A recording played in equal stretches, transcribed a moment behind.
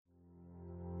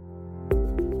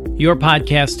Your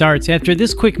podcast starts after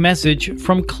this quick message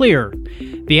from Clear.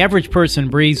 The average person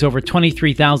breathes over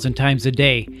 23,000 times a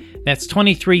day. That's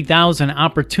 23,000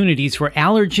 opportunities for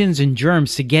allergens and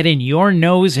germs to get in your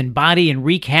nose and body and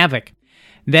wreak havoc.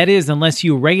 That is, unless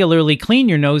you regularly clean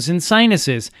your nose and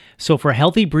sinuses. So for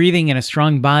healthy breathing and a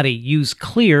strong body, use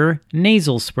Clear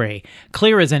nasal spray.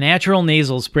 Clear is a natural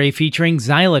nasal spray featuring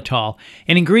xylitol,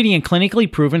 an ingredient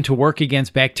clinically proven to work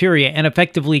against bacteria and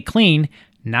effectively clean,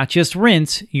 not just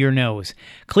rinse, your nose.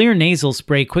 Clear nasal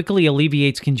spray quickly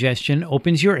alleviates congestion,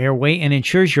 opens your airway, and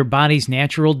ensures your body's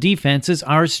natural defenses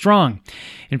are strong.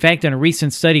 In fact, in a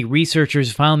recent study,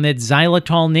 researchers found that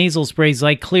xylitol nasal sprays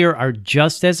like Clear are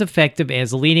just as effective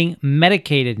as leading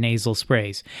medicated nasal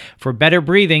sprays. For better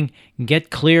breathing, get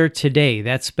Clear today.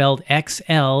 That's spelled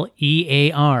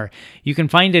Xlear. You can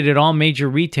find it at all major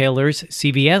retailers,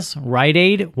 CVS, Rite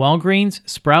Aid, Walgreens,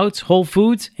 Sprouts, Whole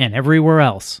Foods, and everywhere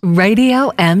else.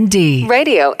 Radio MD.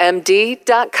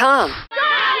 RadioMD.com.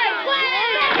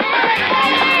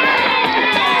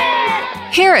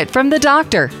 Hear it from the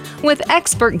doctor with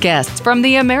expert guests from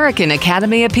the American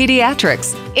Academy of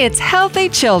Pediatrics. It's Healthy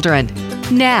Children.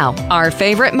 Now, our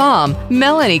favorite mom,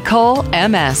 Melanie Cole,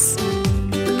 MS.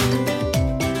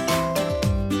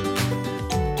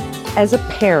 As a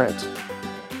parent,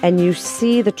 and you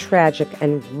see the tragic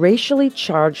and racially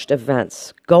charged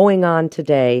events going on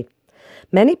today,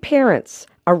 many parents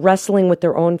are wrestling with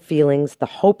their own feelings, the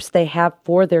hopes they have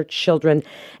for their children,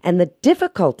 and the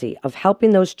difficulty of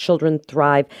helping those children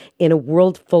thrive in a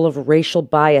world full of racial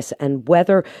bias. And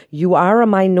whether you are a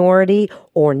minority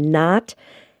or not,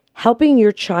 helping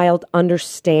your child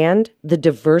understand the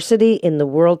diversity in the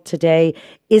world today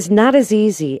is not as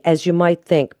easy as you might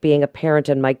think, being a parent.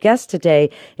 And my guest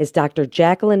today is Dr.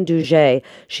 Jacqueline Duget.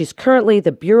 She's currently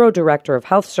the Bureau Director of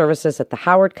Health Services at the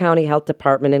Howard County Health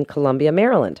Department in Columbia,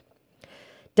 Maryland.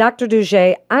 Dr.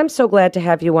 Duget, I'm so glad to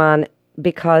have you on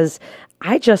because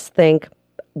I just think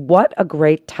what a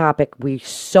great topic. We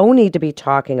so need to be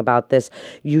talking about this.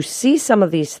 You see some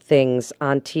of these things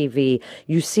on TV.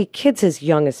 You see kids as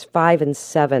young as 5 and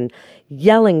 7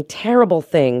 yelling terrible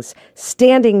things,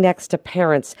 standing next to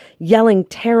parents, yelling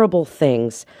terrible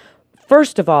things.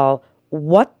 First of all,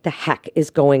 what the heck is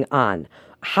going on?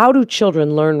 How do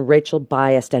children learn racial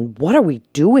bias, and what are we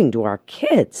doing to our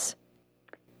kids?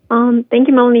 Thank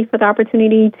you, Melanie, for the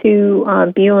opportunity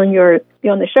to be on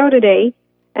the show today,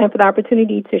 and for the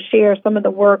opportunity to share some of the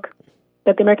work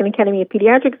that the American Academy of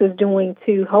Pediatrics is doing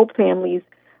to help families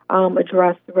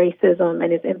address racism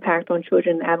and its impact on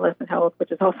children and adolescent health, which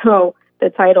is also the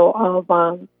title of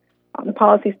the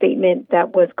policy statement that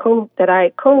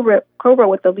I co-wrote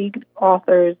with the lead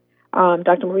authors,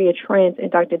 Dr. Maria Trent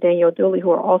and Dr. Danielle Dooley,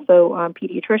 who are also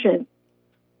pediatricians.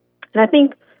 And I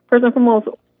think, first and foremost,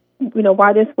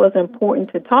 why this was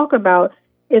important to talk about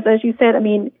is, as you said,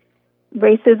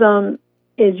 racism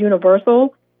is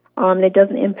universal. It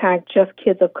doesn't impact just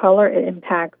kids of color. It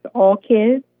impacts all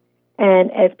kids.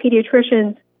 And as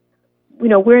pediatricians,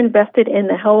 we're invested in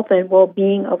the health and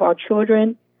well-being of our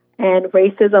children. And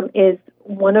racism is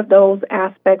one of those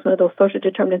aspects, one of those social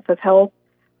determinants of health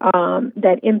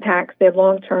that impacts their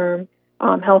long-term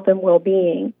health and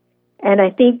well-being. And I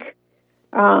think,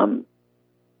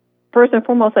 first and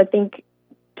foremost,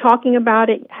 talking about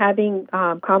it, having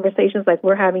conversations like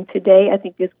we're having today, I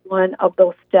think is one of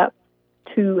those steps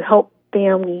to help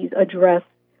families address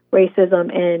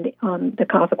racism and the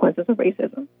consequences of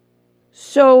racism.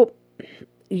 So,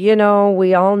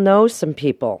 we all know some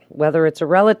people, whether it's a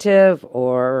relative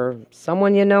or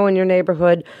someone in your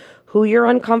neighborhood, who you're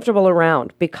uncomfortable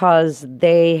around because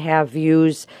they have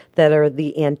views that are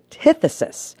the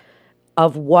antithesis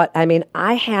of what,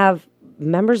 I have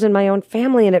members in my own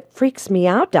family, and it freaks me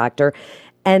out, doctor.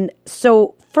 And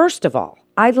so, first of all,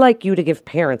 I'd like you to give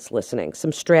parents listening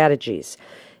some strategies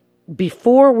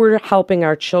before we're helping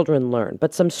our children learn,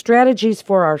 but some strategies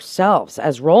for ourselves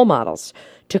as role models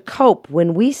to cope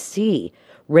when we see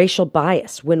racial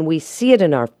bias, when we see it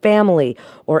in our family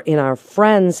or in our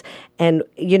friends, and,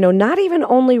 not even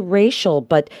only racial,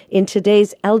 but in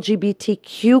today's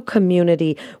LGBTQ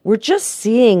community, we're just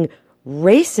seeing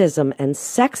racism and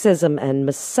sexism and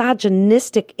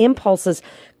misogynistic impulses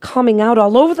coming out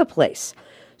all over the place.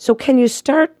 So can you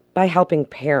start by helping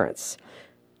parents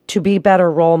to be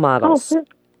better role models,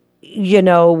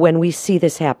 when we see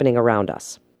this happening around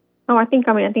us? I think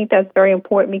that's very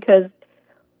important, because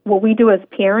what we do as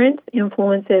parents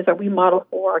influences or we model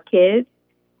for our kids.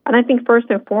 And I think first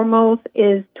and foremost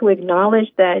is to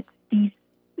acknowledge that these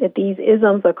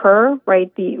isms occur,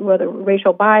 right? Whether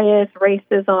racial bias,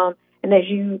 racism, and as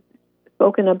you've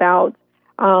spoken about,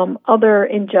 other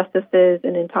injustices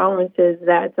and intolerances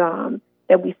that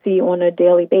that we see on a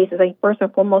daily basis. I think first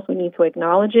and foremost, we need to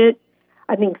acknowledge it.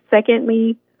 I think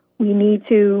secondly, we need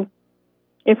to,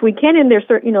 if we can, and there's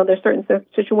certain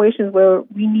situations where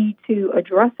we need to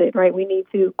address it, right? We need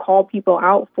to call people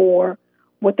out for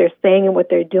what they're saying and what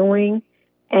they're doing,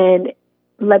 and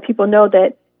let people know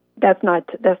that that's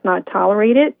not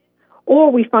tolerated. Or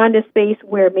we find a space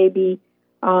where maybe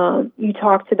you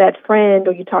talk to that friend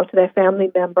or you talk to that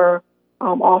family member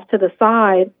off to the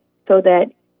side, so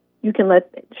that you can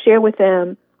share with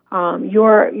them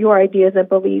your ideas and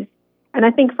beliefs. And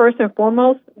I think first and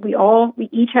foremost, we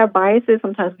each have biases.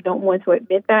 Sometimes we don't want to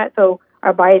admit that. So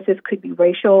our biases could be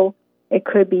racial, it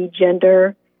could be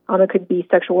gender, it could be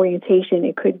sexual orientation,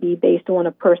 it could be based on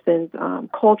a person's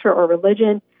culture or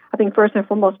religion. I think first and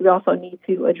foremost, we also need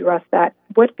to address that.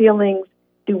 What feelings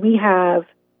do we have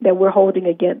that we're holding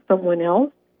against someone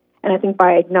else? And I think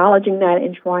by acknowledging that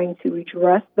and trying to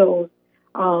address those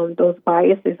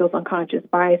biases, those unconscious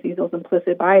biases, those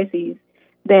implicit biases,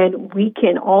 then we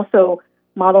can also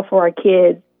model for our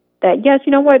kids that, yes,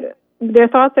 you know what, there are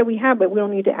thoughts that we have, but we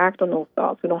don't need to act on those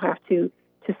thoughts. We don't have to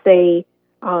say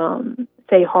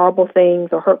horrible things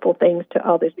or hurtful things to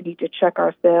others. We need to check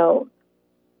ourselves.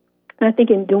 And I think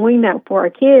in doing that for our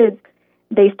kids,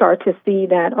 they start to see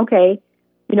that, okay,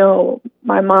 you know,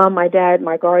 my mom, my dad,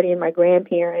 my guardian, my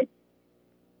grandparent,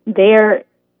 they're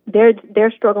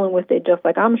struggling with it just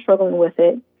like I'm struggling with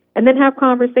it. And then have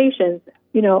conversations.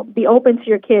 You know, be open to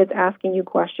your kids asking you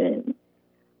questions.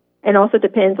 And also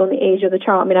depends on the age of the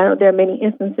child. I mean, I know there are many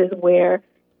instances where,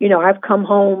 you know, I've come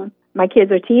home, my kids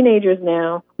are teenagers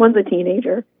now. One's a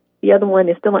teenager. The other one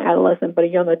is still an adolescent, but a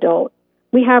young adult.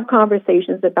 We have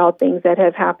conversations about things that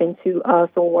have happened to us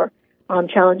or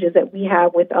challenges that we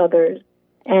have with others.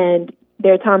 And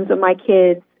there are times when my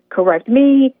kids correct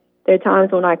me. There are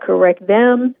times when I correct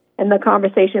them in the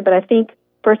conversation. But I think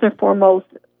first and foremost,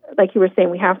 like you were saying,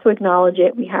 we have to acknowledge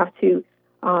it. We have to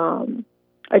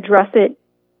address it,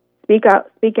 speak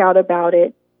out about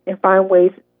it, and find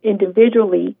ways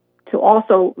individually to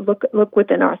also look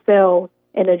within ourselves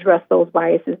and address those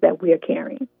biases that we are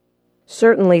carrying.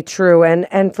 Certainly true.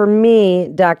 And for me,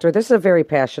 Doctor, this is a very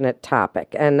passionate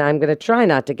topic, and I'm going to try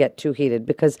not to get too heated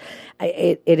because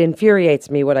it infuriates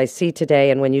me what I see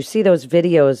today. And when you see those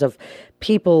videos of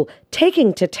people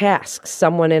taking to task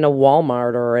someone in a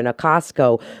Walmart or in a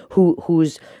Costco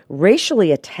who's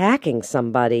racially attacking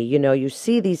somebody, you know, you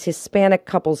see these Hispanic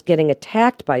couples getting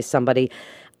attacked by somebody.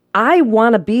 I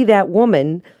want to be that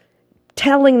woman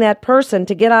telling that person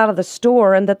to get out of the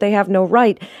store and that they have no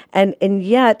right. And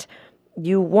yet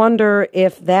you wonder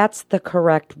if that's the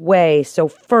correct way. So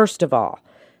first of all,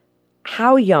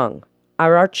 how young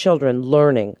are our children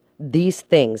learning these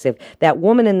things? If that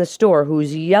woman in the store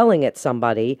who's yelling at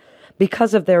somebody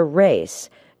because of their race,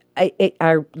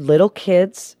 are little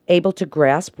kids able to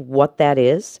grasp what that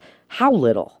is? How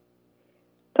little?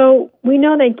 So we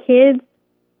know that kids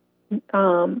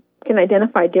can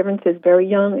identify differences very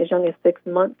young as 6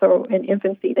 months, or in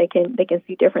infancy they can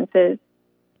see differences.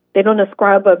 They don't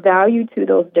ascribe a value to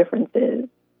those differences.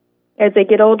 As they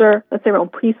get older, let's say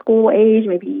around preschool age,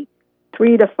 maybe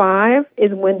 3 to 5,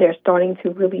 is when they're starting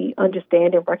to really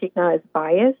understand and recognize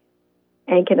bias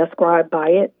and can ascribe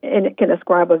bias and can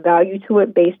ascribe a value to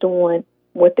it based on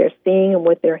what they're seeing and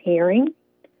what they're hearing.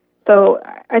 So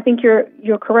I think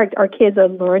you're correct. Our kids are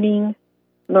learning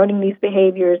these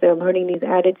behaviors, they're learning these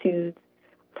attitudes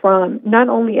from not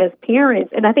only as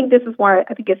parents, and I think this is why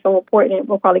I think it's so important, and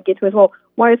we'll probably get to as well,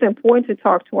 why it's important to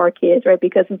talk to our kids, right?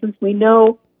 Because since we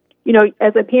know, you know,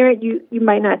 as a parent, you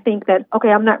might not think that, okay,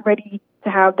 I'm not ready to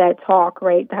have that talk,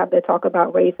 right, to have that talk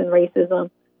about race and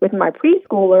racism with my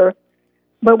preschooler,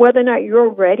 but whether or not you're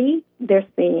ready, they're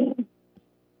seeing.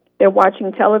 They're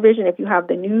watching television, if you have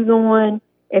the news on,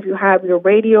 if you have your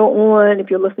radio on,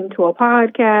 if you're listening to a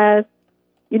podcast.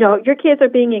 You know, your kids are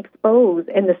being exposed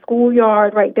in the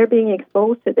schoolyard, right? They're being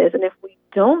exposed to this. And if we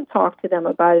don't talk to them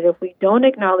about it, if we don't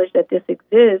acknowledge that this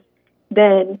exists,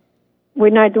 then we're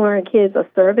not doing our kids a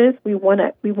service. We want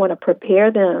to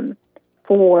prepare them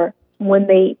for when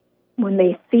they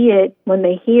see it, when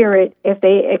they hear it, if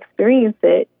they experience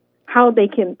it, how they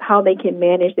can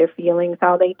manage their feelings,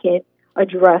 how they can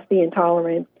address the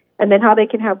intolerance, and then how they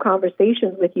can have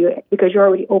conversations with you because you're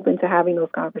already open to having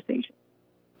those conversations.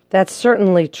 That's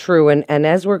certainly true. And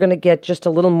as we're going to get just a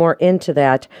little more into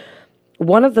that,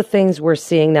 one of the things we're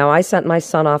seeing now, I sent my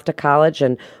son off to college,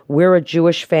 and we're a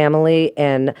Jewish family,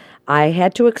 and I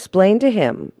had to explain to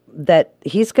him that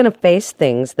he's going to face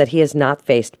things that he has not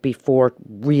faced before,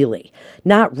 really.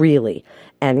 Not really.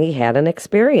 And he had an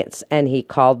experience, and he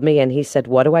called me, and he said,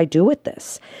 what do I do with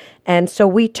this? And so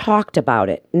we talked about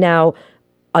it. Now,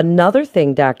 Another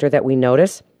thing, doctor, that we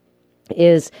notice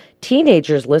is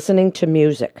teenagers listening to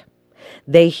music.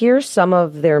 They hear some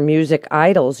of their music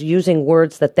idols using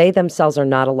words that they themselves are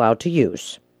not allowed to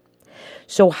use.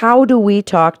 So how do we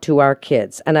talk to our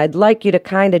kids? And I'd like you to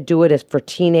kind of do it as for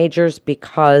teenagers,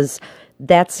 because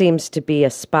that seems to be a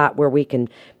spot where we can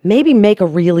maybe make a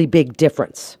really big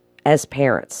difference as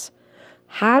parents.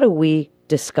 How do we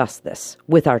discuss this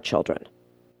with our children?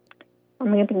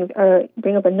 I'm going to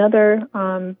bring up another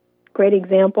great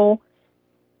example.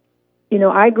 You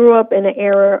know, I grew up in an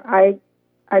era,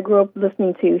 I grew up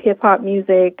listening to hip-hop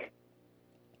music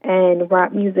and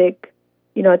rap music,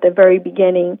 you know, at the very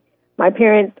beginning. My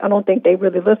parents, I don't think they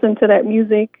really listened to that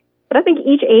music. But I think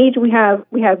each age we have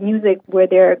music where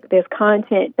there's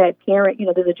content that parent, you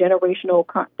know, there's a generational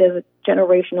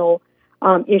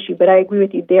issue. But I agree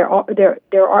with you. There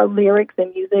are lyrics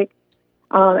in music,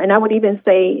 and I would even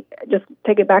say, just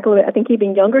take it back a little bit. I think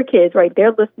even younger kids, right?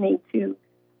 They're listening to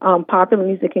popular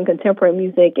music and contemporary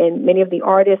music, and many of the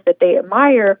artists that they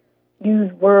admire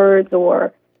use words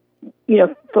or, you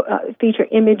know, feature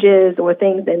images or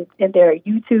things in their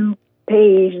YouTube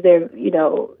page, their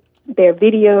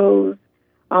videos,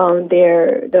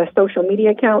 their social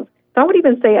media accounts. So I would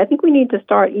even say I think we need to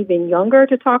start even younger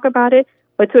to talk about it,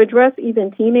 but to address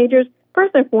even teenagers,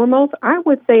 first and foremost, I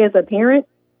would say as a parent,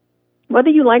 whether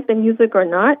you like the music or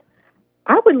not,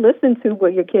 I would listen to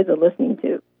what your kids are listening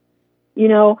to. You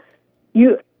know,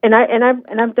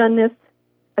 I've done this.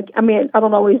 I mean, I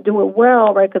don't always do it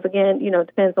well, right? Because again, you know, it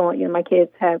depends on, you know, my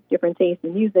kids have different tastes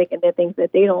in music, and there are things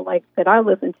that they don't like that I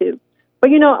listen to. But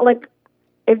you know, like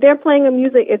if they're playing a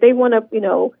music, if they want to, you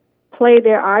know, play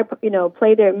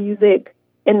their music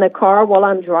in the car while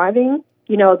I'm driving,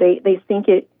 you know, they sync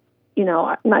it. You know,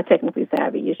 I'm not technically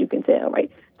savvy, as you can tell,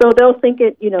 right? So they'll sync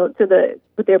it, you know,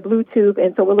 with their Bluetooth,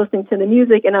 and so we're listening to the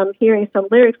music, and I'm hearing some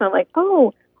lyrics, and I'm like,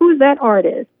 oh, who's that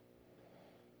artist?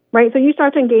 Right? So you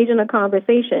start to engage in a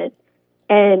conversation,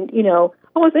 and, you know,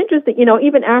 oh, it's interesting, you know,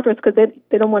 even afterwards, because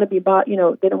they don't want to be you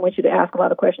know, they don't want you to ask a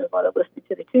lot of questions while they're listening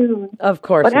to the tune. Of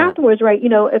course. But not. afterwards, right, you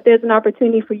know, if there's an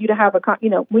opportunity for you to have you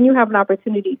know, when you have an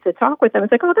opportunity to talk with them,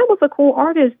 it's like, oh, that was a cool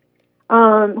artist.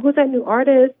 Who's that new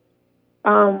artist?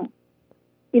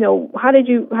 You know, how did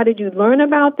you learn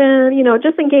about them? You know,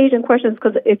 just engage in questions,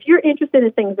 because if you're interested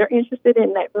in things they're interested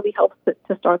in, that really helps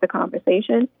to start the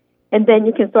conversation. And then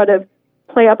you can sort of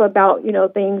play up about, you know,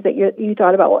 things that you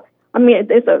thought about. Well, I mean,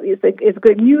 it's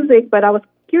good music, but I was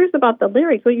curious about the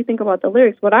lyrics. What do you think about the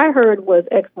lyrics? What I heard was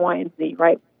X, Y, and Z,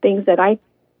 right? Things that I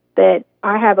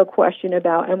have a question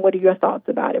about, and what are your thoughts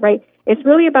about it, right? It's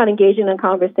really about engaging in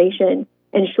conversation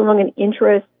and showing an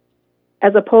interest,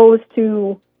 as opposed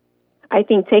to, I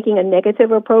think, taking a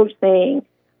negative approach, saying,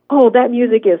 oh, that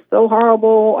music is so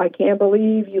horrible, I can't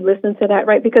believe you listen to that,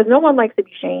 right? Because no one likes to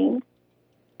be shamed.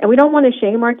 And we don't want to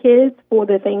shame our kids for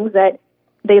the things that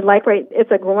they like, right? It's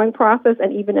a growing process,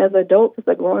 and even as adults, it's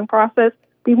a growing process.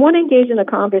 We want to engage in a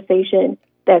conversation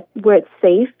where it's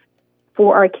safe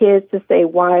for our kids to say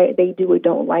why they do or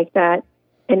don't like that,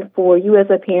 and for you as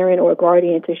a parent or a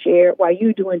guardian to share why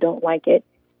you do and don't like it,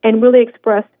 and really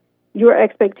express your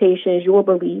expectations, your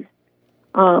beliefs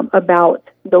about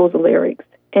those lyrics,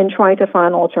 and trying to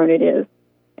find alternatives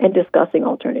and discussing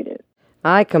alternatives.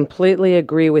 I completely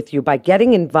agree with you. By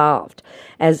getting involved,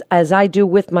 as I do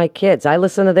with my kids, I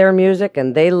listen to their music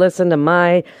and they listen to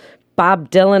my Bob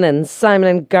Dylan and Simon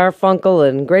and Garfunkel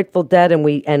and Grateful Dead, and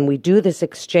we do this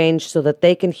exchange so that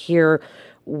they can hear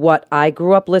what I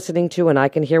grew up listening to, and I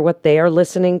can hear what they are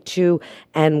listening to,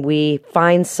 and we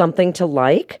find something to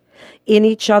like in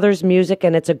each other's music.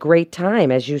 And it's a great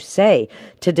time, as you say,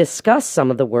 to discuss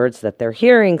some of the words that they're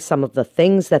hearing, some of the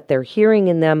things that they're hearing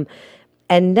in them.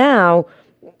 And now,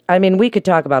 I mean, we could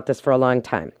talk about this for a long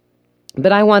time,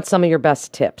 but I want some of your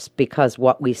best tips, because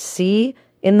what we see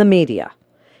in the media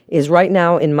is right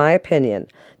now, in my opinion,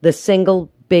 the single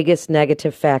biggest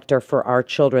negative factor for our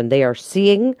children. They are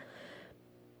seeing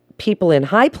people in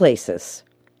high places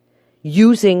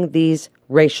using these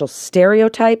racial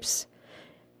stereotypes,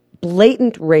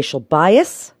 blatant racial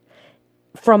bias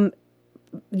from,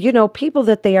 you know, people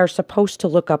that they are supposed to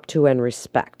look up to and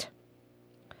respect.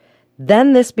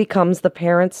 Then this becomes the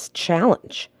parents'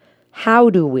 challenge. How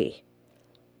do we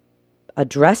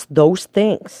address those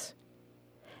things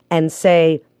and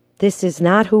say, this is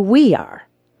not who we are.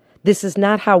 This is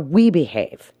not how we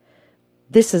behave.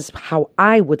 This is how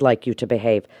I would like you to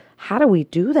behave. How do we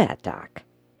do that, Doc?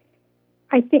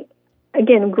 I think,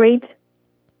 again, great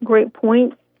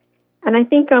point. And I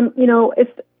think, you know,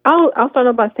 I'll start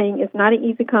off by saying it's not an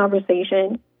easy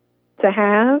conversation to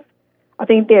have. I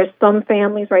think there's some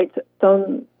families, right,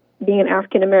 some being an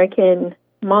African-American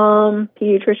mom,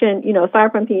 pediatrician,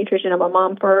 aside from pediatrician, I'm a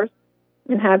mom first,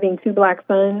 and having two Black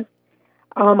sons,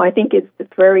 I think it's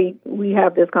we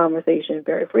have this conversation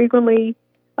very frequently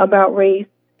about race.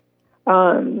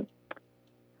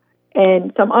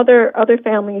 And some other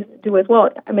families do as well.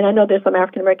 I mean, I know there's some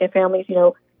African American families,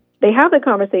 they have the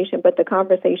conversation, but the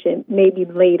conversation may be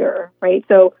later, right?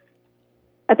 So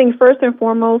I think first and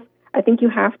foremost, I think you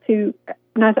have to,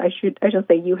 I shouldn't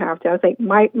say you have to, I would say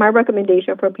my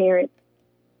recommendation for parents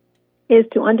is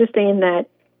to understand that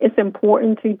it's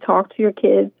important to talk to your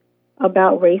kids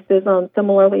about racism.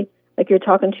 Similarly, like you're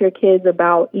talking to your kids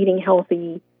about eating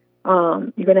healthy,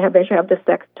 you're going to eventually have the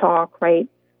sex talk, right?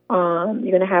 You're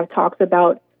going to have talks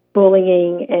about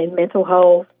bullying and mental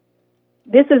health.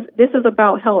 This is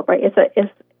about health, right?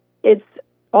 It's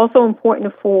also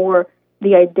important for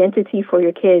the identity for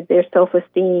your kids, their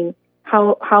self-esteem,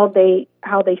 how they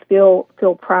feel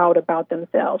proud about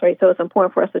themselves, right? So it's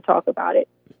important for us to talk about it.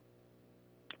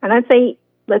 And I'd say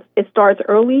it starts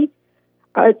early.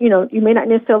 You may not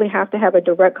necessarily have to have a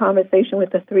direct conversation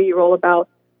with a 3-year-old about,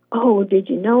 oh, did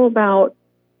you know about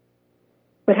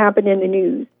what happened in the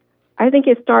news? I think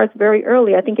it starts very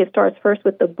early. I think it starts first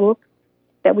with the books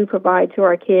that we provide to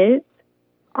our kids.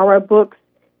 Are our books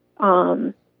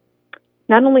not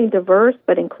only diverse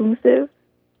but inclusive?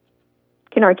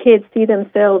 Can our kids see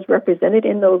themselves represented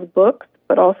in those books,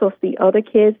 but also see other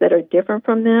kids that are different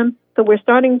from them? So we're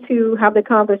starting to have the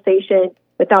conversation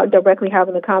without directly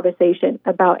having the conversation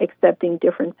about accepting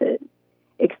differences,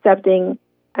 accepting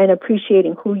and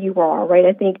appreciating who you are, right?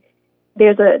 I think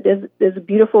there's a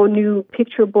beautiful new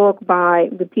picture book by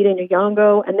Lupita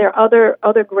Nyong'o, and there are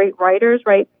other great writers,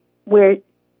 right, where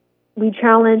we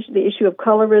challenge the issue of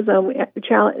colorism.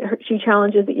 She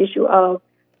challenges the issue of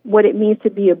what it means to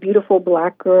be a beautiful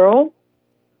Black girl.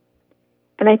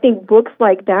 And I think books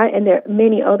like that, and there are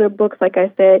many other books, like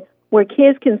I said, where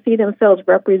kids can see themselves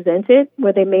represented,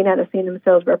 where they may not have seen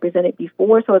themselves represented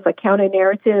before. So it's a counter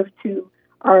narrative to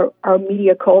our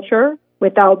media culture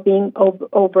without being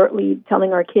overtly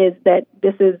telling our kids that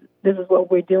this is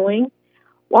what we're doing.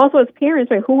 Also, as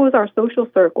parents, right, who is our social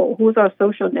circle? Who is our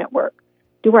social network?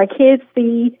 Do our kids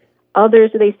see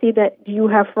others? Do they see that? Do you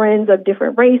have friends of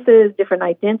different races, different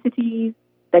identities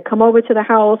that come over to the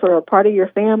house or are part of your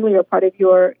family or part of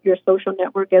your social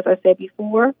network, as I said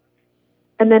before?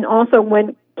 And then also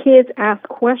when kids ask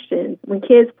questions, when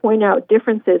kids point out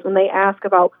differences, when they ask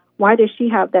about, why does she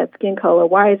have that skin color?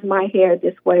 Why is my hair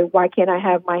this way? Why can't I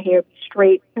have my hair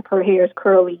straight if her hair is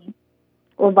curly,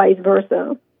 or vice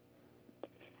versa?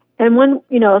 And when,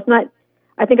 it's not,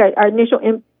 I think our initial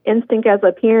instinct as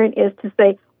a parent is to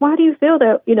say, why do you feel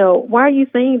that, why are you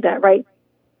saying that, right?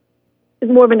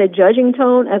 It's more of a judging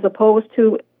tone as opposed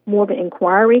to more of an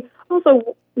inquiry.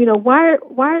 Also, why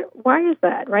is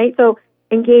that, right? So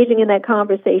engaging in that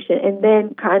conversation and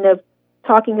then kind of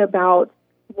talking about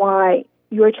why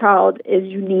your child is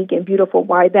unique and beautiful,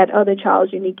 why that other child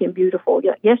is unique and beautiful.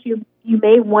 Yes, you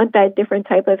may want that different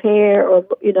type of hair, or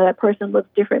that person looks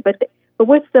different, but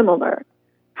what's similar?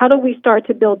 How do we start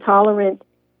to build tolerance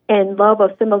and love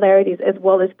of similarities as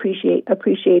well as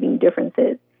appreciating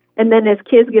differences? And then as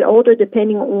kids get older,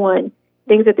 depending on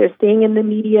things that they're seeing in the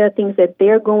media, things that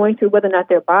they're going through, whether or not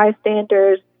they're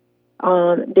bystanders,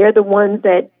 they're the ones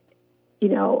that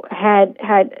had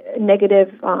a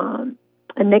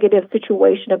negative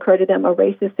situation occur to them, a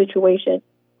racist situation.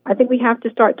 I think we have to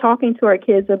start talking to our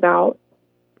kids about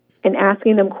and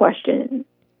asking them questions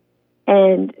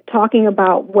and talking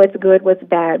about what's good, what's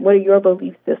bad, what are your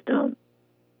belief systems,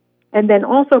 and then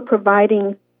also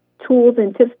providing tools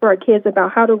and tips for our kids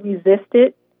about how to resist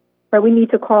it. Right? We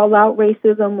need to call out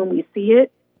racism when we see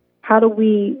it. How do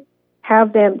we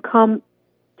have them come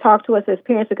talk to us as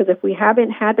parents? Because if we haven't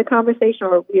had the conversation,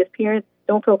 or we as parents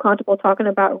don't feel comfortable talking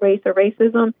about race or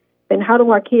racism, then how do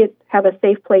our kids have a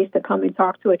safe place to come and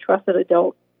talk to a trusted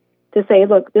adult to say,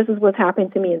 look, this is what's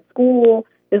happened to me in school,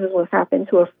 this is what's happened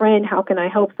to a friend, how can I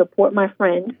help support my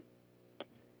friend?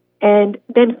 And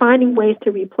then finding ways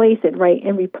to replace it, right?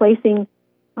 And replacing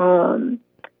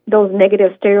those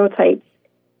negative stereotypes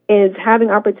is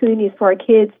having opportunities for our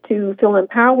kids to feel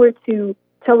empowered to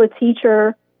tell a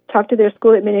teacher, talk to their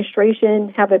school administration,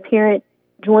 have a parent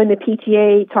join the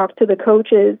PTA, talk to the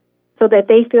coaches, so that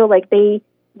they feel like they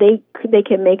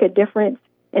can make a difference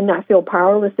and not feel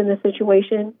powerless in the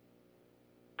situation.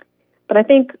 But I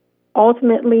think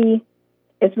ultimately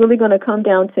it's really going to come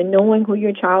down to knowing who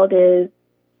your child is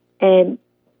and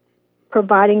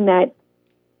providing that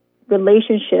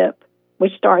relationship,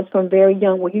 which starts from very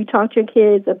young, where you talk to your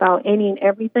kids about any and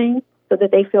everything so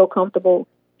that they feel comfortable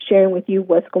sharing with you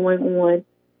what's going on,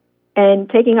 and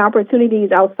taking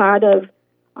opportunities outside of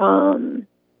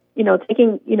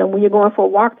taking, when you're going for a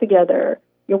walk together,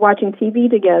 you're watching TV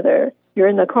together, you're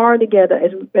in the car together,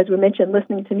 as we mentioned,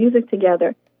 listening to music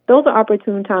together. Those are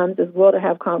opportune times as well to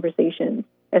have conversations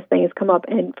as things come up.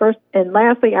 And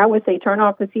lastly, I would say turn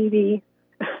off the TV,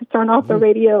 turn off the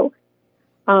radio,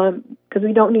 because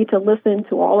we don't need to listen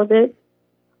to all of it,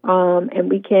 and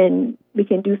we can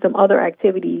do some other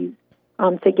activities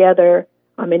together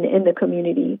in the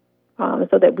community,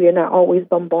 so that we are not always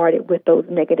bombarded with those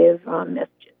negative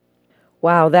messages.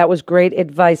 Wow, that was great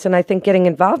advice. And I think getting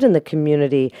involved in the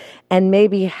community and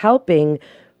maybe helping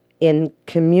in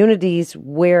communities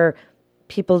where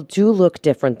people do look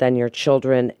different than your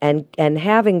children and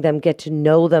having them get to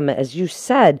know them, as you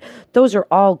said, those are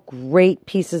all great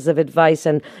pieces of advice.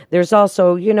 And there's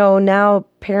also, now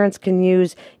parents can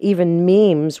use even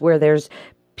memes where there's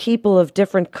people of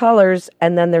different colors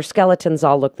and then their skeletons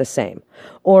all look the same.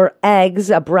 Or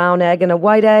eggs, a brown egg and a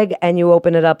white egg, and you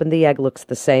open it up and the egg looks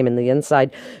the same in the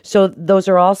inside. So those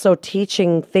are also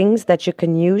teaching things that you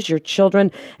can use your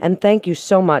children. And thank you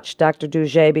so much, Dr.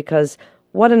 Duget, because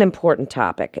what an important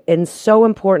topic, and so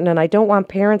important, and I don't want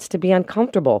parents to be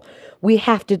uncomfortable. We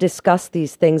have to discuss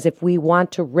these things if we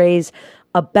want to raise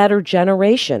a better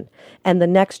generation and the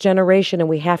next generation, and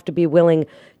we have to be willing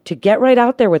to get right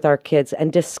out there with our kids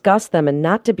and discuss them and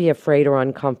not to be afraid or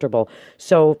uncomfortable.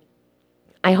 So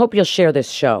I hope you'll share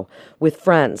this show with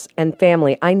friends and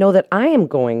family. I know that I am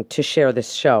going to share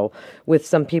this show with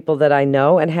some people that I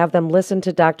know and have them listen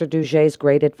to Dr. Duget's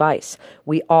great advice.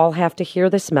 We all have to hear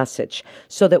this message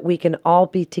so that we can all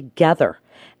be together.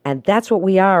 And that's what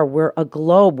we are. We're a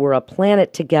globe. We're a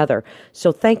planet together.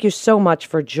 So thank you so much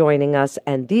for joining us.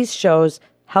 And these shows,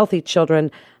 Healthy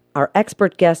Children, our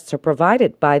expert guests are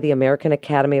provided by the American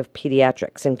Academy of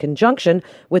Pediatrics in conjunction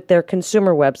with their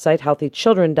consumer website,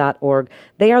 healthychildren.org.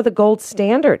 They are the gold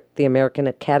standard, the American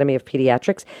Academy of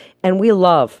Pediatrics, and we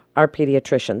love our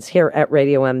pediatricians here at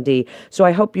Radio MD. So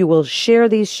I hope you will share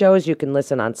these shows. You can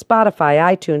listen on Spotify,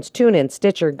 iTunes, TuneIn,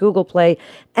 Stitcher, Google Play,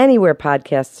 anywhere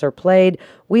podcasts are played.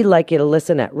 We'd like you to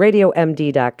listen at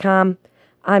radiomd.com.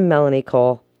 I'm Melanie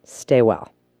Cole. Stay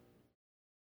well.